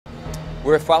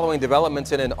We're following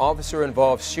developments in an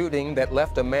officer-involved shooting that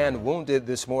left a man wounded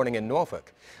this morning in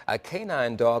Norfolk. A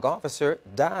K-9 dog officer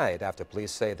died after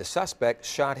police say the suspect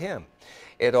shot him.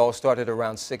 It all started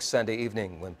around 6 Sunday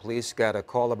evening when police got a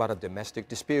call about a domestic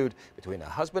dispute between a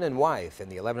husband and wife in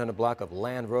the 1100 block of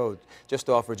Land Road just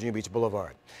off Virginia Beach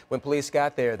Boulevard. When police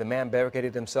got there, the man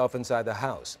barricaded himself inside the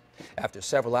house. After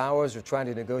several hours of trying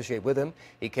to negotiate with him,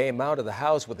 he came out of the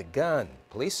house with a gun.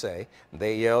 Police say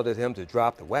they yelled at him to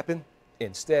drop the weapon.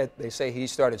 Instead, they say he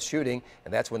started shooting,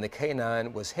 and that's when the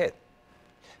K-9 was hit.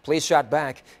 Police shot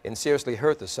back and seriously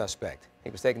hurt the suspect.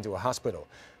 He was taken to a hospital.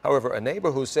 However, a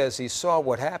neighbor who says he saw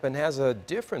what happened has a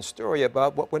different story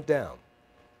about what went down.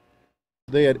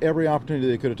 They had every opportunity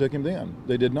they could have took him then.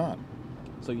 They did not.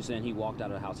 So you're saying he walked out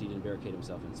of the house, he didn't barricade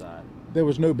himself inside? There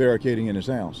was no barricading in his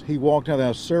house. He walked out of the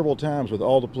house several times with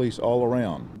all the police all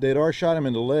around. They'd already shot him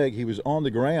in the leg. He was on the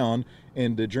ground,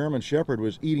 and the German Shepherd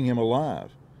was eating him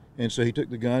alive. And so he took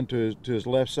the gun to his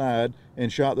left side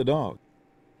and shot the dog.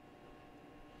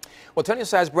 Well, 10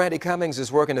 News 5's Brandy Cummings is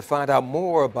working to find out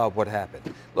more about what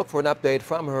happened. Look for an update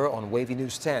from her on Wavy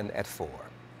News 10 at 4.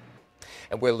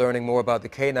 And we're learning more about the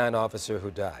K-9 officer who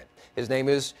died. His name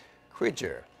is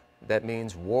Krieger. That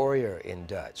means warrior in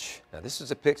Dutch. Now, this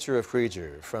is a picture of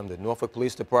Krieger from the Norfolk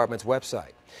Police Department's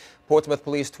website. Portsmouth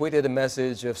Police tweeted a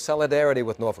message of solidarity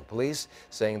with Norfolk Police,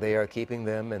 saying they are keeping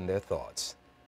them in their thoughts.